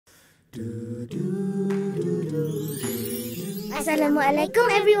Assalamualaikum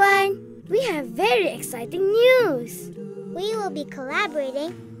everyone. We have very exciting news. We will be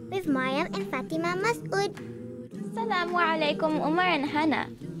collaborating with Maryam and Fatima Masud. Assalamualaikum Omar and Hana.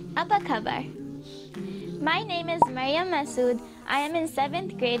 Apa kabar? My name is Maryam Masud. I am in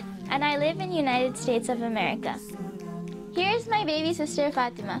 7th grade and I live in United States of America. Here's my baby sister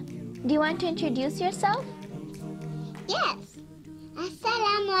Fatima. Do you want to introduce yourself? Yes.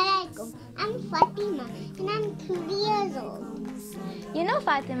 Assalamualaikum. I'm Fatima and I'm 2 years old. You know,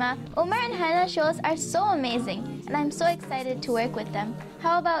 Fatima, Omar and Hana shows are so amazing and I'm so excited to work with them.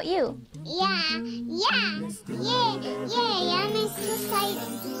 How about you? I'm excited.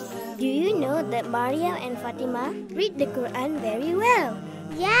 Do you know that Maryam and Fatima read the Quran very well?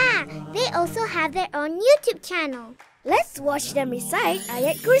 Yeah, they also have their own YouTube channel. Let's watch them recite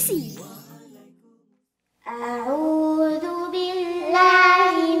Ayat al-Kursi. A'udhu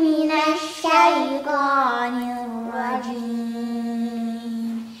billahi minash shaytanir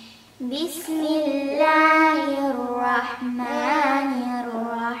rajim.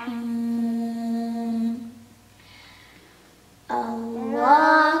 Bismillahirrahmanirrahim.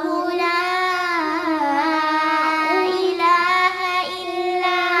 Allahu la ilaha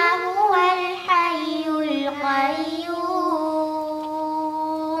illa huwal hayyul qayyum.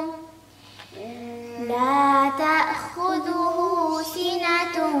 La ta'khudhuhu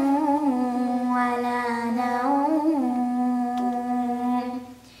sinatun wa la nawm.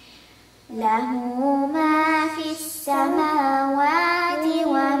 Lahu ma fis samawati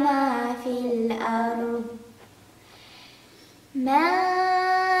wa ma fil ard.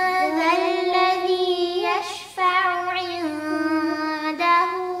 Man dhal ladhi yashfa'u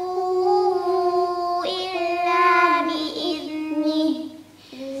 'indahu illa bi'idhnihi.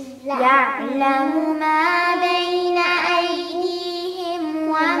 Ya'lamu ma bayna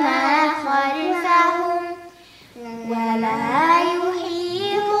aydihim wa ma khalfahum wa la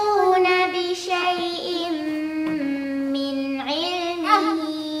yuhituna bi shay'in min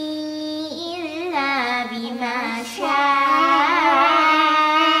 'ilmihi illa bima sha'a.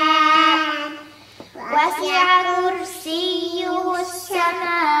 Wasi'a kursiyyuhu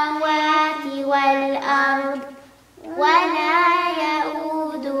as-samawati wal ard wa la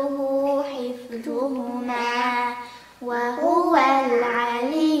ya'uduhu hifdhuhuma wa huwal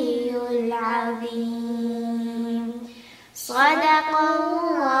 'aliyyul 'azim.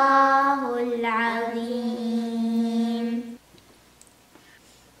 Sadaqallahul 'azim.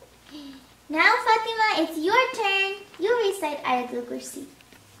 Now Fatima, it's your turn. You recite Ayat al-Kursi.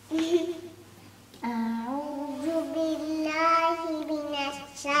 A'udhu billahi minash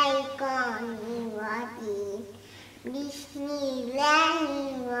shaytanir rajim.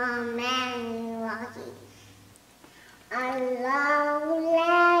 Bismillahirrahmanirrahim. Allahu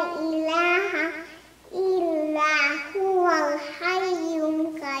la ilaha illa huwal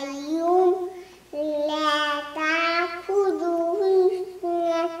hayyul qayyum. La ta'khudhuhu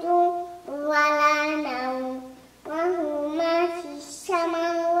sinatun wa la nawm. Wa huwa ma fis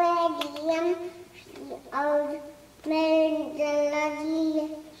samawati wa ma fil ard. Man dhal ladhi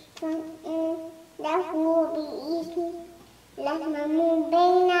yashfa'u lahu bi'idhnihi. Ya'lamu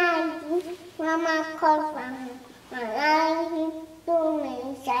bayna aydihim wa ma khalfahum wa la yuhituna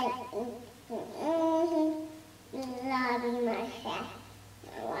bi shay'in min 'ilmihi illa bima sha'a.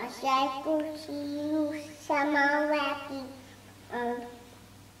 Wasi'a kursiyyuhu as-samawati wal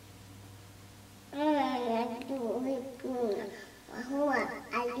ardi wa huwa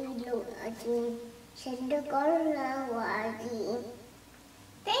al-'aliyyul 'azim. Sadaqallahu 'azim.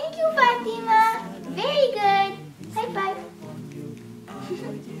 Thank you, Fatima. Very good. High five.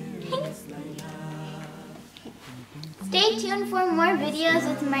 Stay tuned for more videos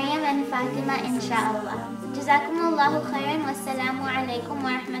with Maryam and Fatima, inshallah. Jazakumullahu khairan. Wassalamu alaikum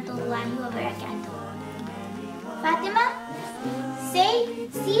wa rahmatullahi wa barakatuh. Fatima, say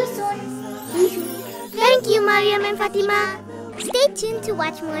see you soon. Thank you, Maryam and Fatima. Stay tuned to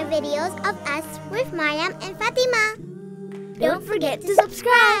watch more videos of us with Maryam and Fatima. Don't forget to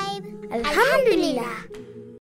subscribe. Alhamdulillah.